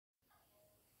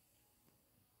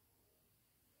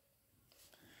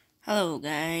Hello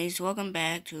guys, welcome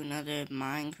back to another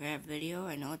Minecraft video.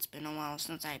 I know it's been a while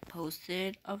since I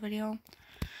posted a video,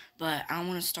 but I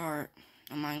want to start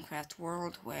a Minecraft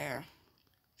world where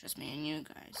just me and you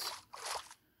guys.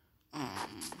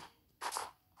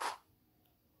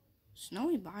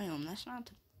 Snowy biome, that's not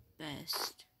the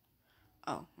best.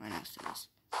 Oh, right next to this.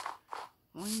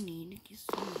 We need to get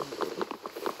some wood.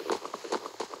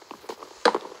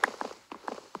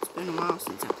 It's been a while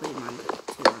since I played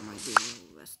Minecraft too. I might be a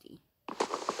little rusty.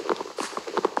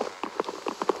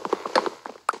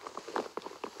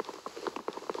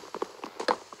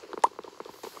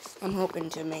 I'm hoping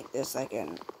to make this like a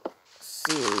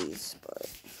series,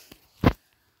 but I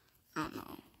don't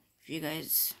know. If you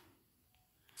guys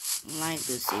like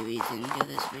the series and give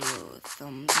this video a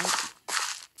thumbs up,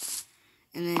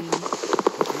 and then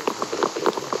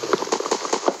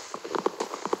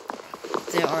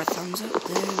if there are thumbs up,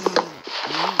 then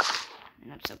I'll make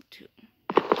an episode 2.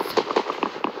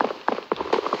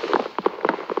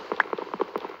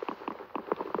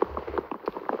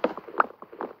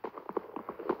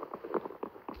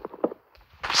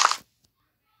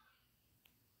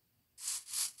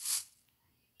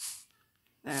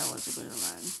 That was a good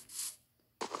line.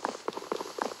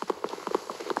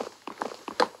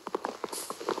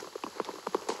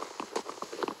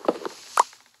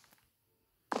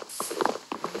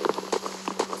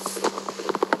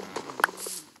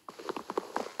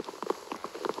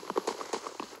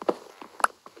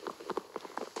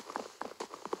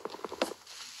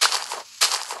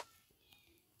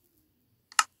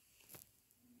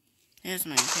 There's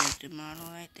my character model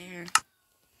right there.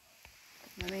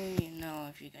 Let me know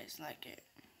if you guys like it.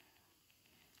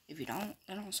 If you don't,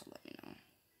 then also let me know.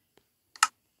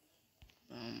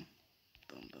 Boom.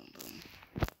 Boom, boom, boom.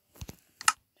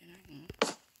 Then I can...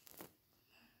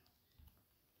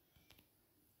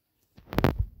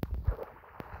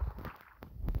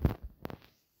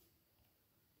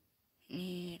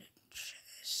 Need a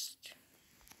chest.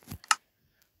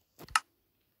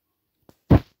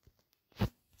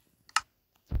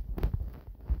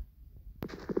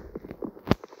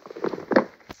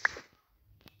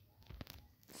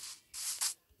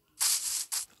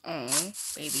 Oh,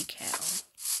 baby cow.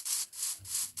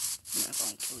 I'm not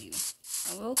gonna kill you.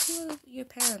 I will kill your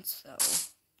parents, though.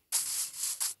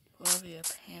 Whoever your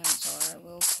parents are, I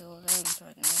will kill them so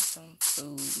I can have some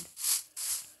food.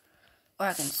 Or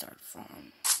I can start a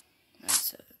farm.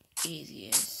 That's the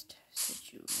easiest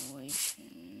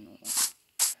situation or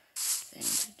thing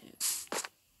to do.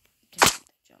 To make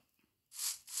the jump.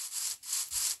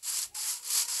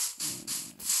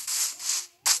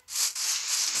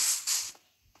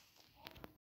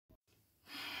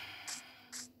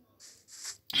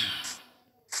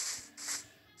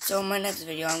 So in my next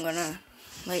video, I'm gonna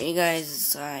let you guys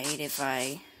decide if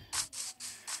I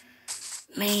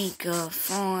make a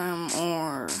farm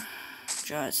or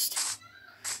just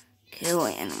kill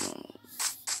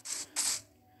animals.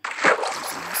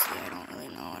 Because honestly, I don't really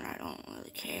know and I don't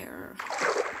really care.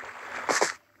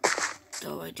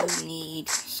 Though I do need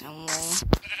some wool.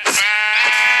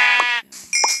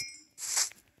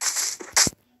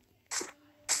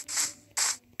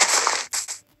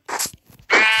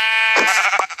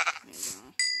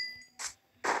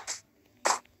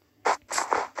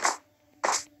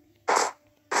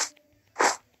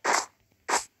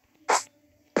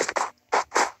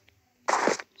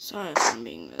 Sorry if I'm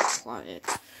being really quiet.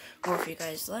 Or if you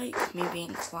guys like me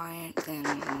being quiet, then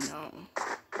no.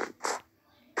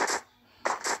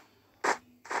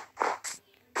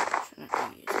 Shouldn't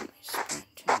be using my sprint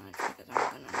too much because I'm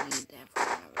gonna need that for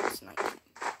whenever it's nighttime.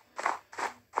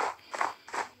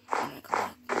 I'm gonna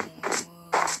collect more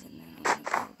wood and then I'm gonna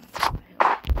go back to the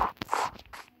hill.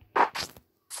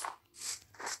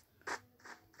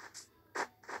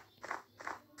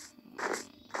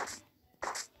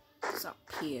 What's up,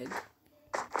 pig?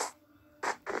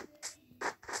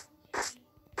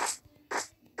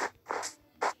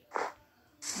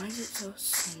 Why is it so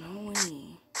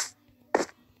snowy?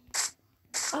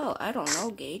 Oh, I don't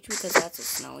know, Gage, because that's a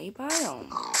snowy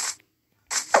biome.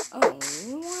 Oh,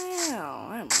 wow,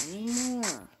 I'm learning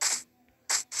more.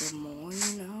 The more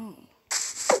you know.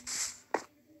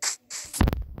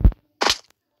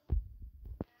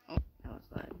 Oh, that was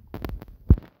loud.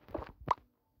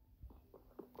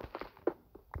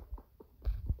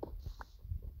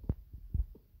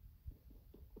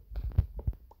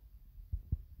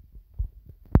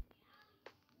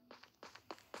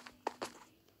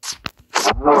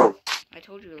 I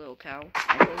told you, little cow.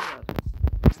 I told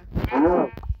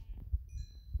you.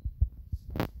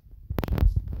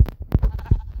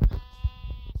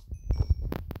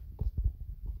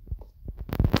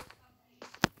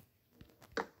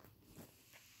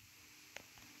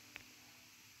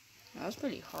 That was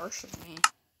pretty harsh of me.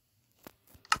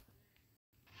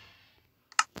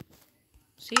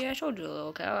 See, I told you,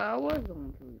 little cow, I was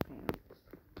going to your parents.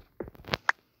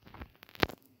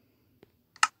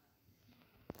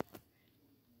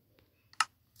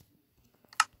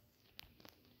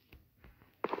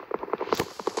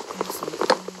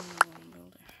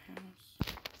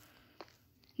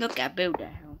 Look, I built a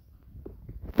house.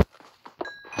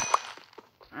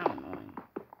 I don't know.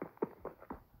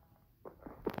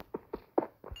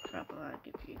 Drop a like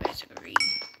if you guys agree.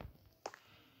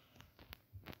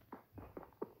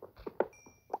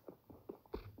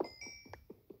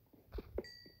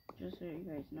 Just so you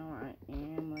guys know, I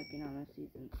am working on a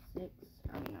season 6.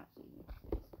 I mean, not season 6.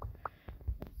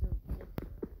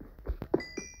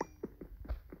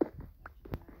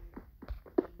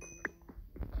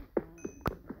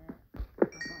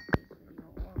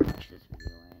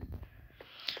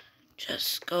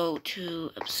 Just go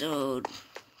to episode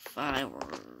 5 or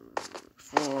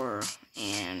 4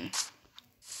 and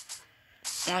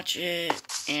watch it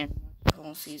and watch the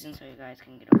whole season so you guys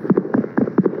can get over it.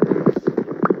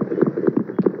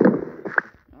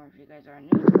 Or if you guys are new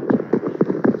to my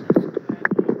channel, subscribe.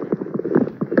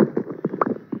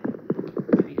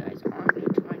 If you guys aren't new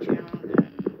to my channel,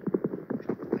 then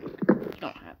drop a like. You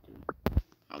don't have to.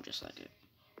 I'll just like it.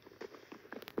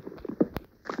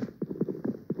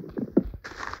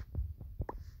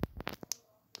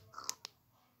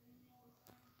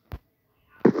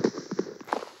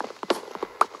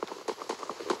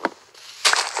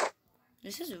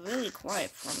 This is really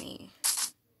quiet for me.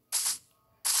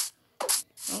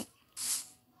 Oh.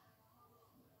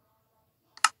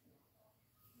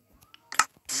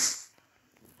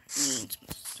 Need some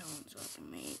stone so I can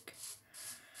make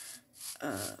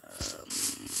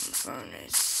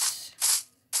furnace.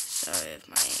 Sorry if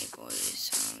my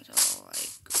voice sounds all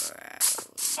like growly.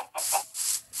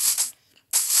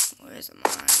 Where's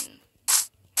mine?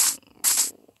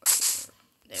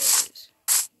 There it is.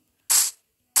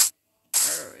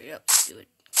 Hurry up, do it,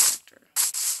 character.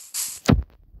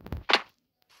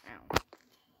 Ow.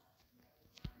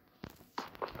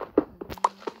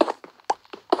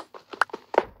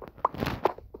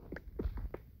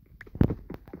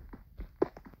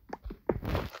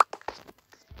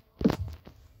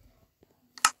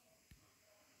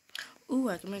 Ooh,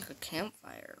 I can make a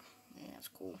campfire. Yeah, that's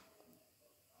cool.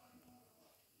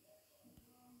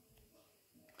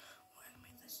 Oh, I can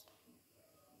make this.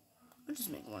 I'll just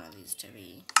make one of these to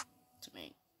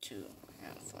make 2.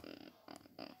 Have fun.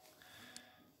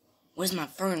 Where's my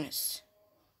furnace?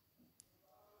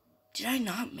 Did I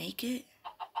not make it?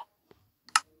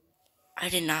 I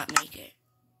did not make it.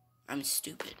 I'm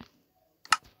stupid.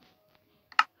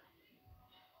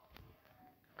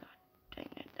 God dang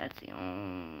it. That's the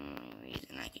only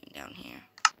reason I came down here.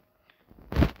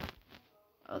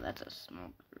 Oh, that's a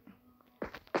smoker.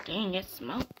 Dang it,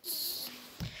 smokes.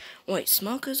 Wait,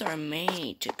 smokers are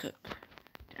made to cook.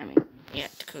 I mean, yeah,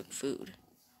 to cook food.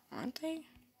 Aren't they?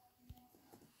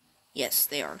 Yes,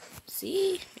 they are.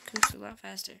 See? It cooks a lot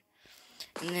faster.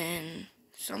 And then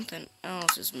something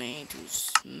else is made to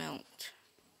smelt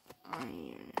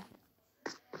iron.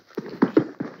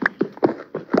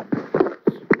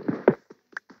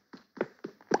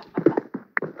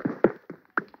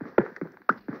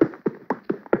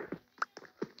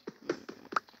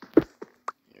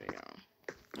 There we go.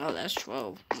 Oh, that's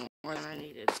 12. More than I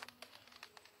needed.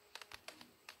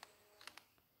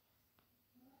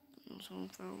 So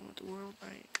far with the world,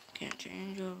 I can't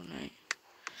change overnight.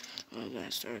 We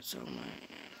gotta start somewhere.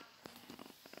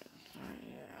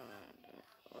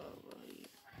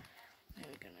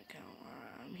 We're gonna count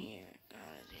where I'm here.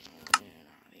 God is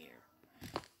not here.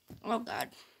 Oh God.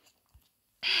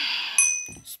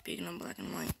 Speaking of black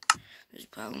and white, there's a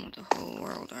problem with the whole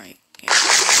world, right? Can't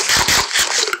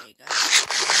hey guys.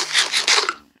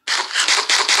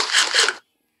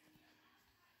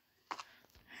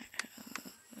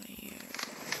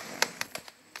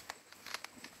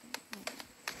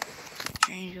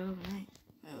 Change overnight.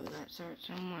 Oh, we gotta start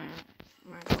somewhere.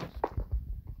 Right.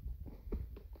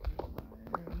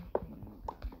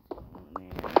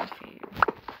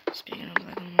 Speaking of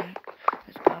black and white,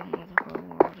 there's a problem with the whole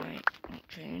world, right? Don't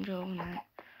change overnight.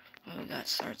 Well, we gotta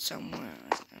start somewhere.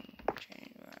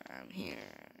 Change where I'm here.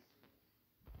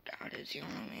 God is the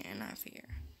only man I fear.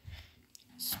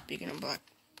 Speaking of black,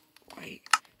 white,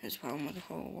 there's a problem with the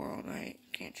whole world, right?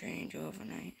 Can't change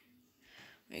overnight.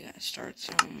 We gotta start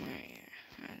somewhere.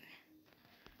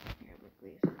 Here,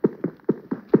 please.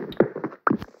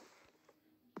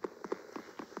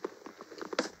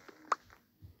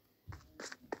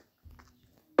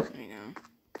 There we go.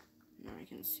 Now I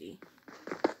can see.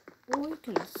 We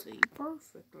can see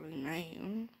perfectly now.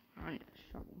 I need a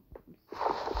shovel.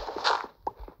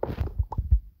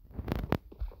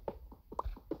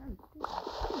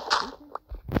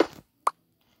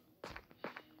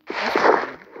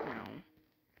 No.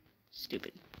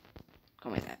 Stupid.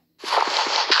 Call me that.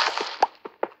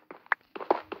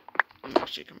 I'm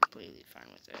actually completely fine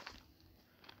with it.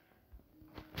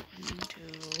 1, 2.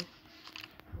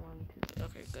 1, 2.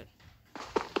 Okay, good.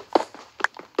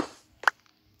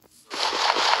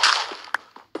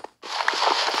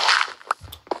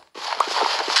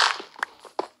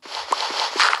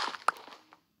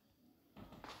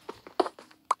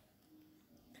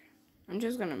 I'm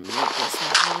just gonna make this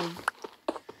happen.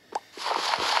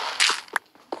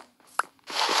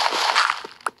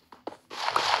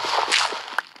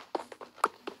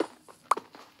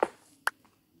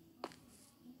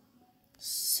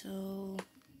 So,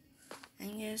 I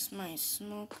guess my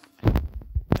smoke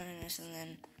furnace and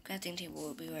then crafting table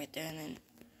will be right there, and then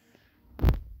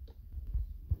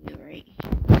be right here.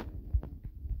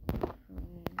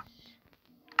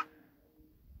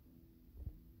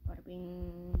 Bada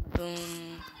bing,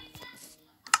 boom.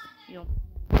 Yo,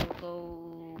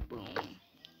 go, boom.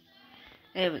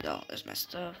 There we go. There's my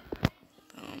stuff.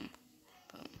 Boom,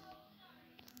 boom,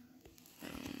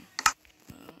 boom,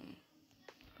 boom,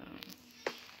 boom.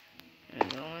 There we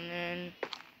go, and then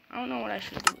I don't know what I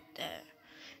should do with that.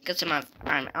 Because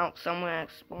I'm out somewhere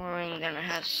exploring, then I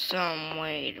have some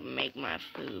way to make my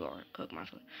food or cook my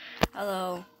food.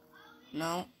 Hello.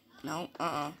 No. No.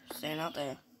 Staying out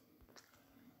there.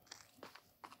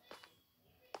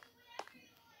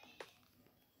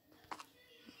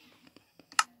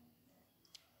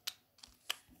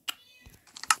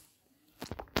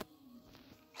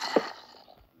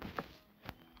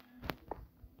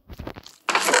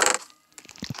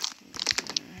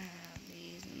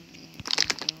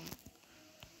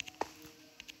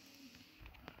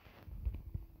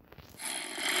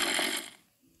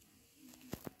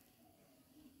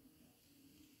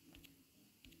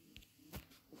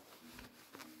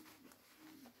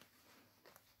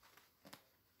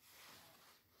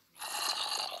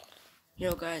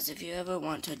 Yo guys, if you ever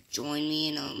want to join me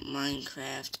in a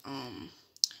Minecraft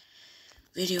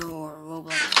video or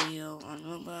Roblox video on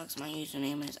Roblox, my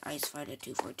username is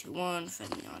icefighter2421.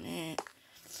 Find me on it.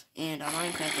 And on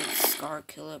Minecraft it's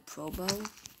Scarkiller Probo.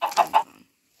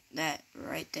 That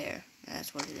right there.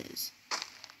 That's what it is.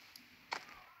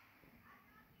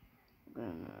 I'm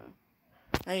gonna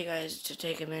tell you guys to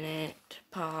take a minute,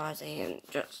 pause, and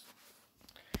just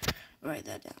write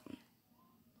that down.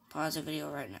 Pause the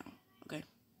video right now. Okay.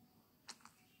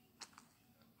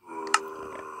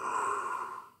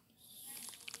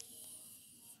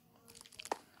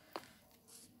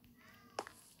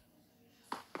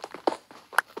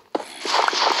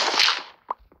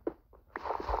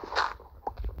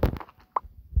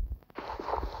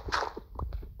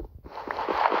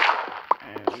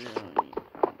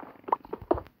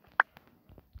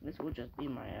 This will just be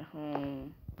my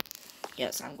home.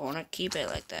 Yes, I'm gonna keep it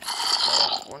like that.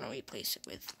 But I'm gonna replace it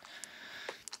with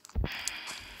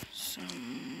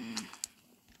some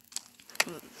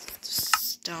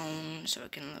stone so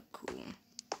it can look cool. And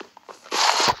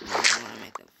then I wanna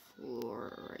make the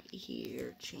floor right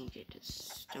here, change it to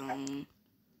stone.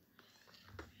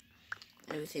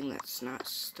 Everything that's not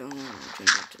stone, I'll change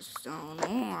it to stone,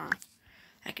 or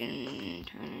I can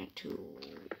turn it to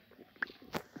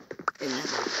another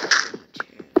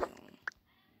material.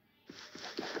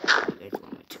 You guys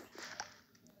want me to?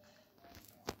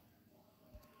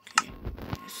 Okay,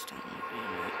 stone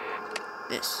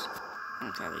this.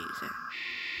 I'll probably use that.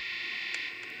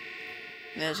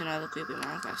 There's another creepy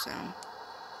Minecraft sound.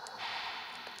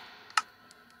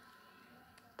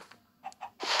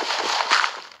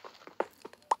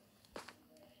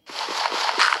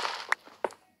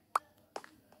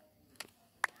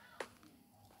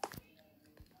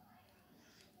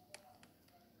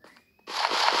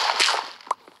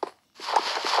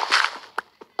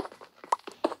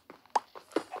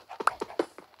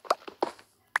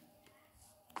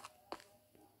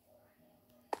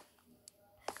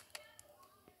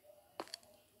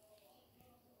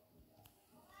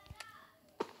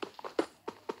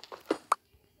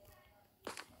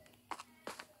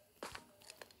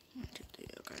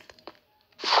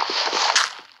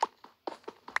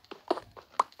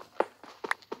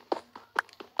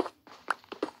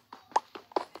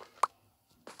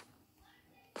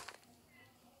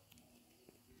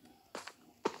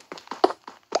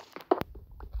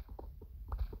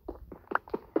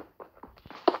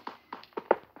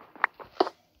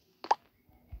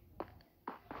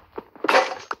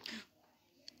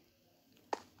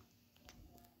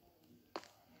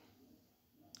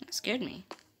 scared me.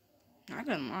 Not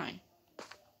gonna lie.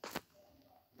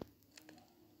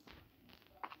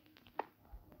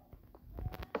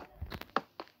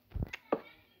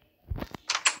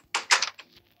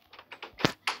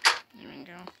 There we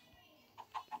go.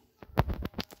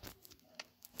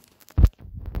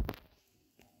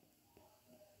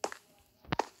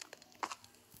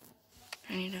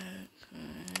 I need to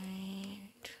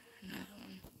create another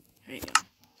one. There you go.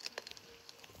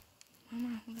 Why am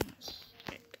I holding a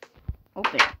stick?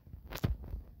 Open.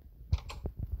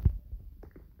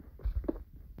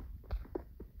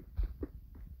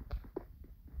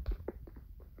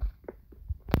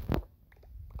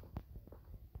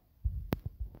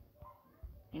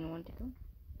 Anyone to go?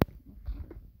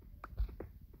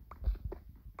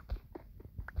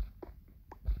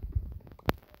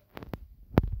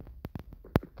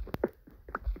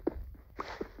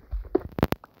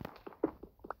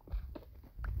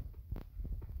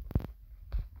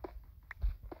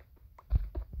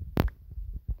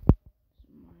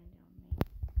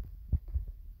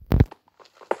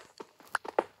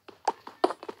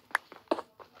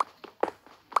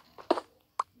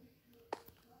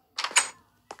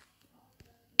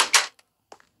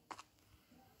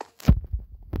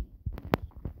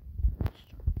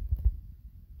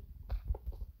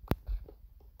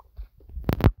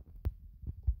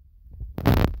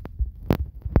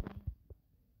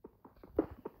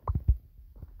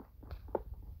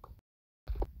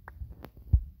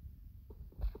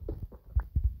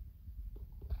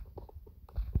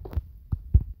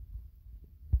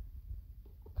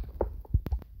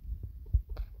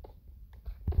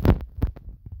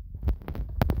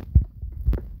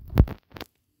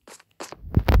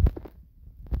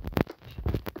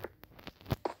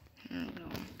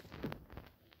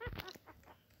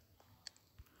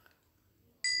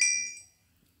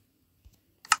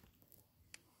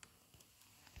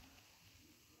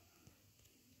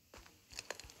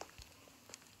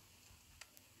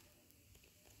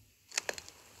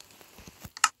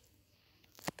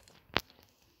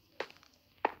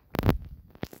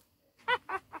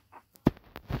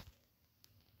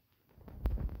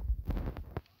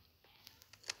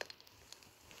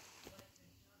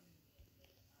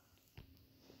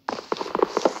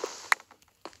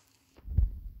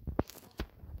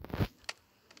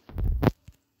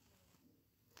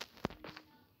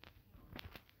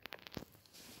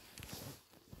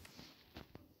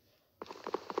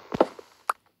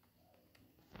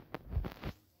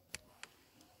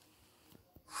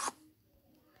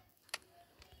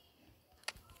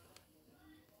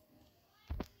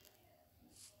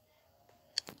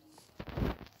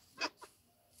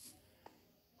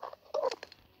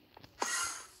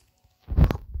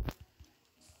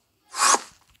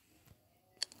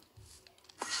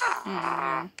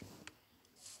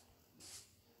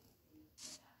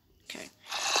 Okay,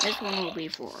 this one will be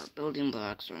for building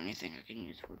blocks or anything I can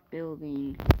use for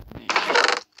building.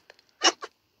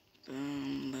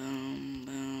 Boom, boom,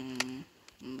 boom,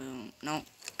 boom. No,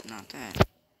 not that.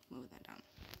 Move that down.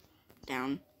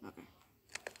 Down. Okay.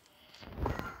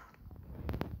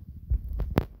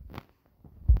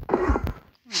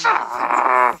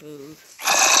 Food.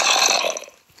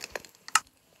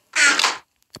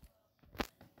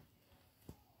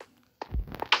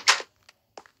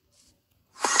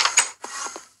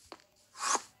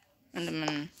 And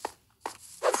then,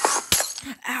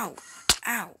 ow,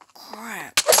 ow,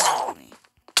 crap.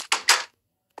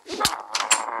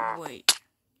 Wait.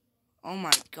 Oh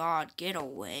my god, get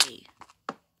away.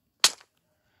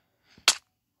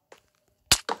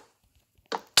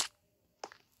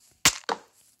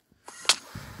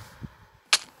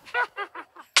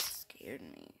 That scared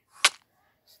me.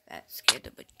 That scared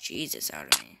the bejesus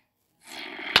out of me.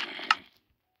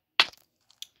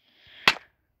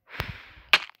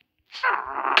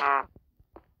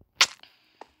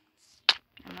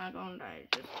 I'm not gonna die,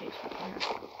 it just takes me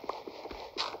careful.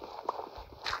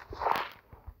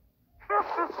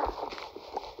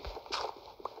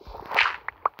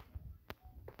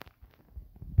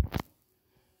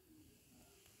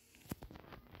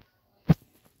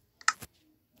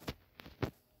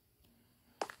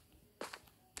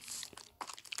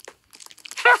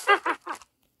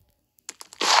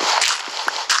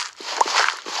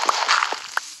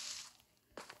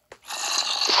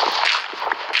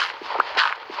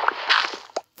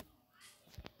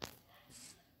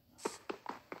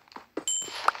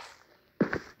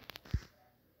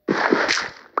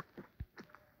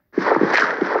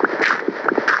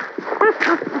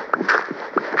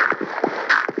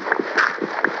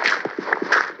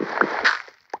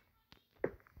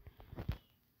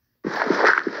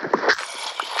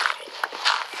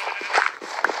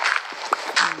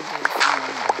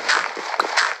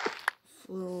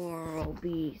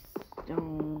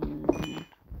 stone.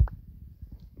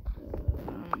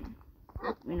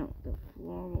 The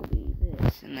floor will be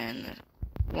this, and then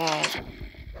the walls.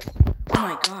 Oh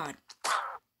my god.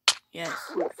 Yes,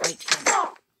 fight him.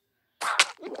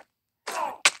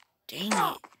 Dang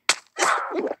it.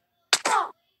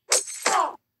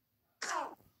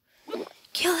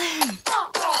 Kill him!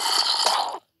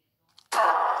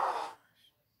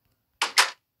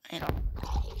 I don't.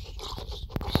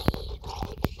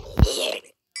 Thank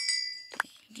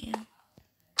you.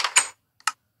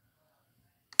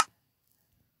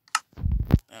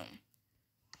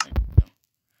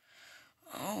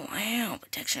 Oh wow,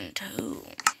 protection 2.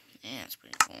 Yeah, that's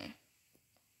pretty cool.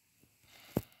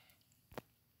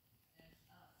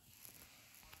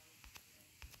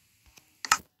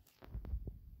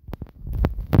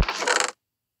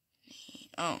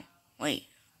 Oh, wait.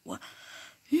 What?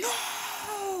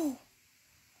 No!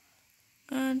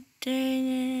 God dang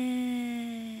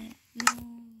it. No.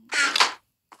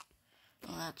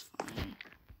 Oh, that's fine.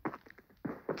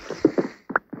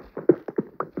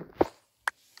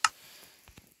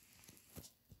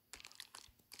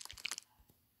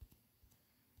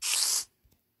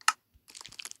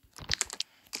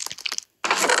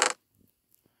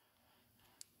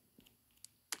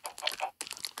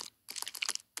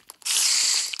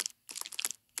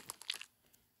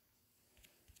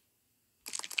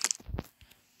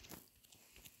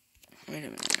 Wait a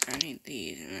minute, I need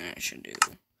these, and then I should do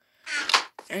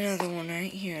another one right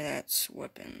here, that's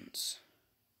weapons.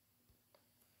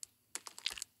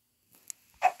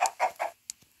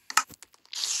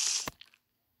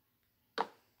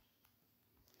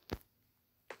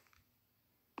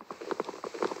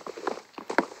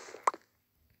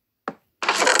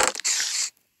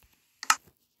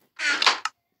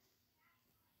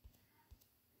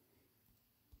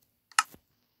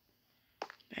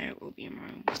 That will be my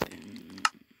weapons.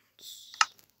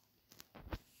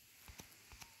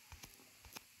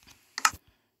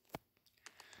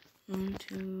 1,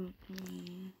 2,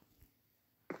 3.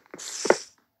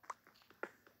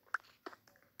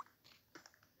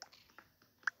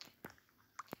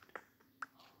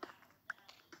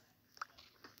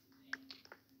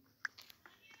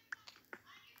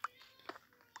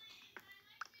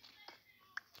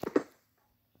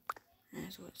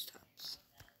 That's what it stops.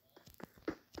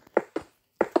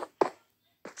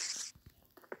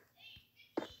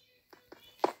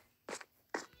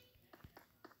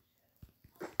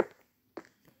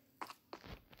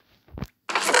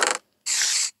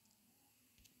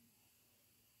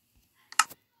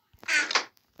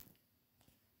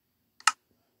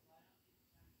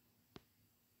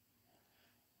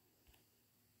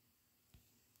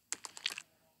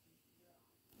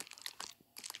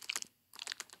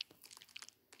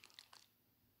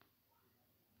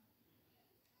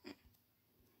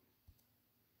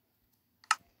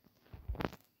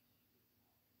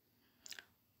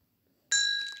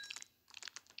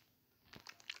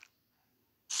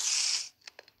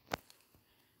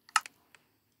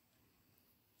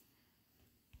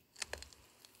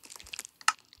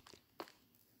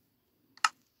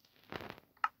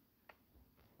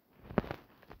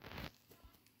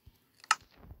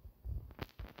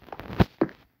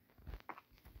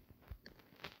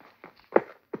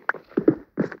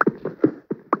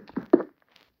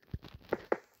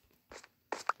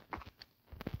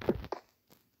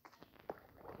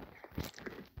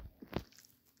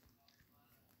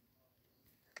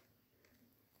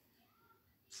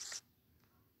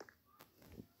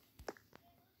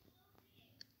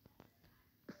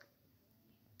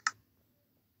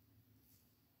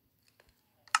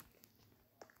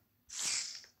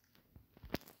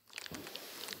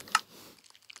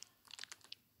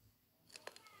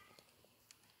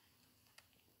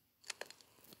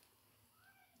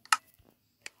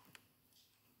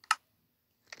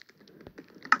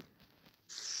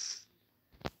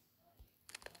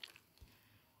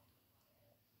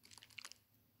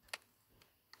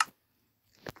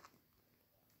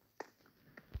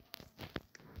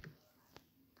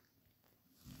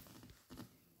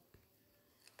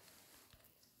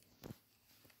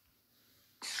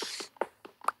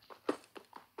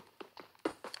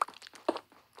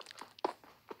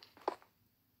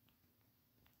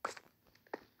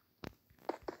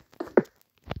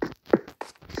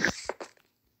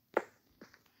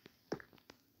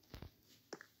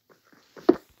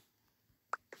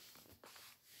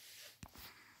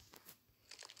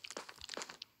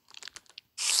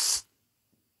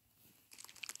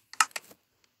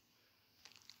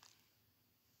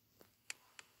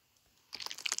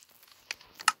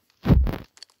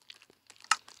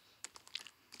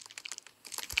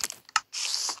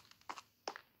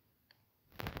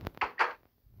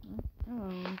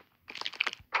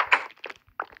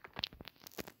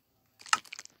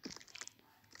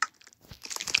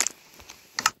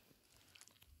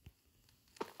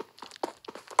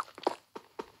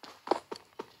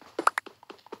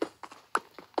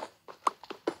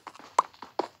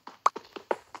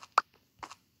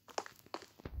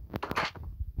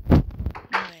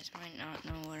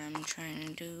 trying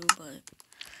to do, but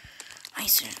I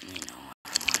certainly know what I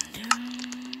want to do.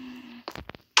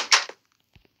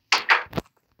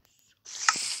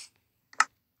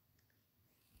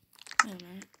 Wait a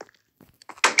minute.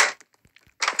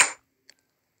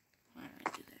 Why did I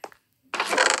do that?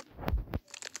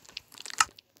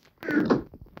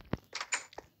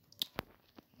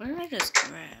 What did I just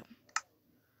grab?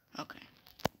 Okay.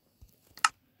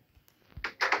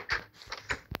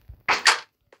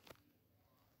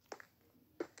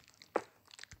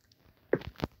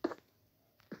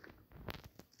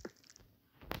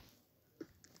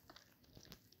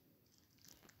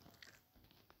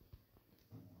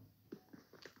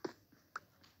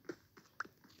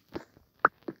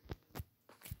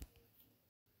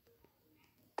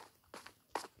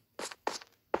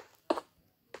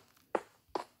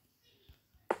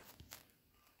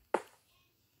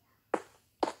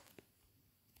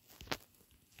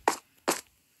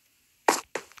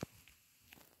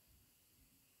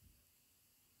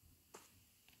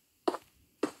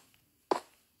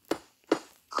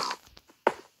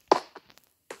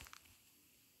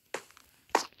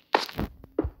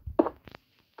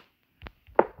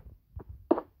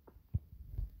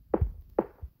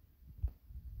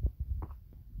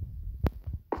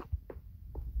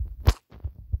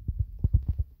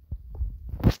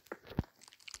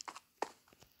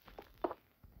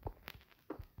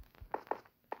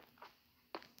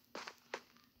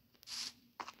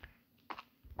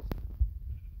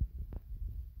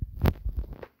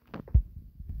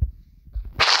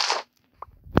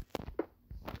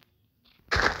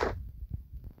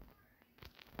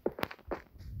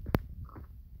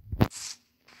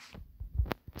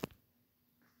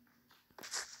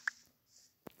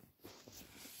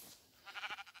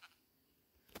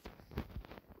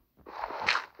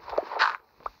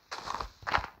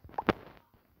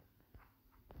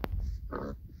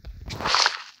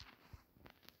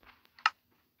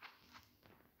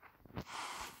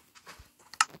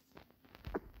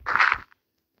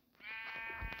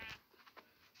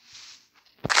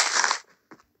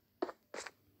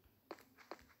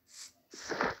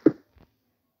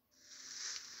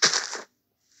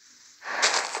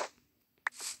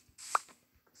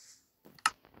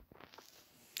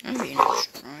 I'm being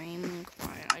extremely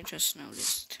quiet. I just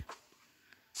noticed.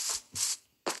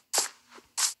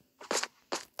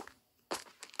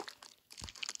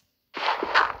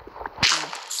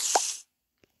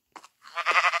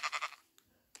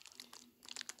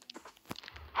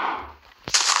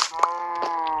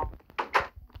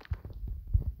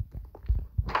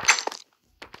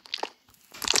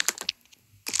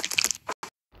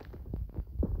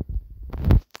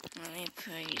 Let me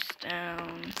place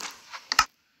down.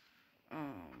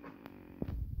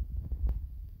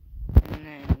 And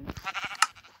then.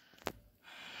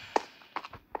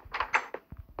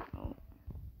 Oh.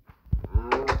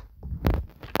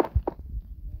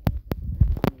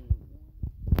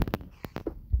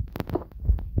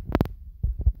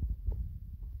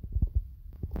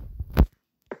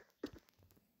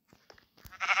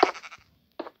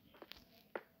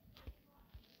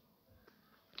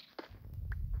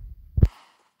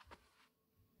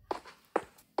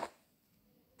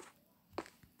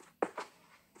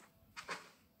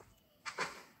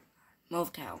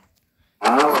 Move, cow.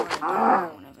 One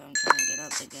of them trying to get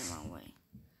up to get my way.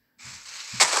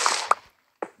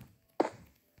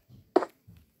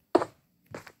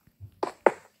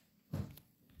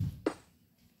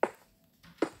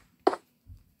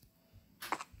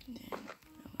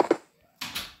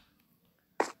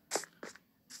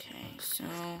 Okay, so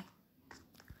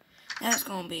that's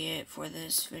gonna be it for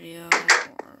this video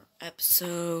or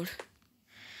episode.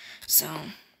 So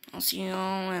I'll see you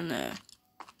all in the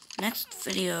next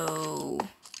video.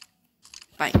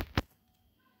 Bye.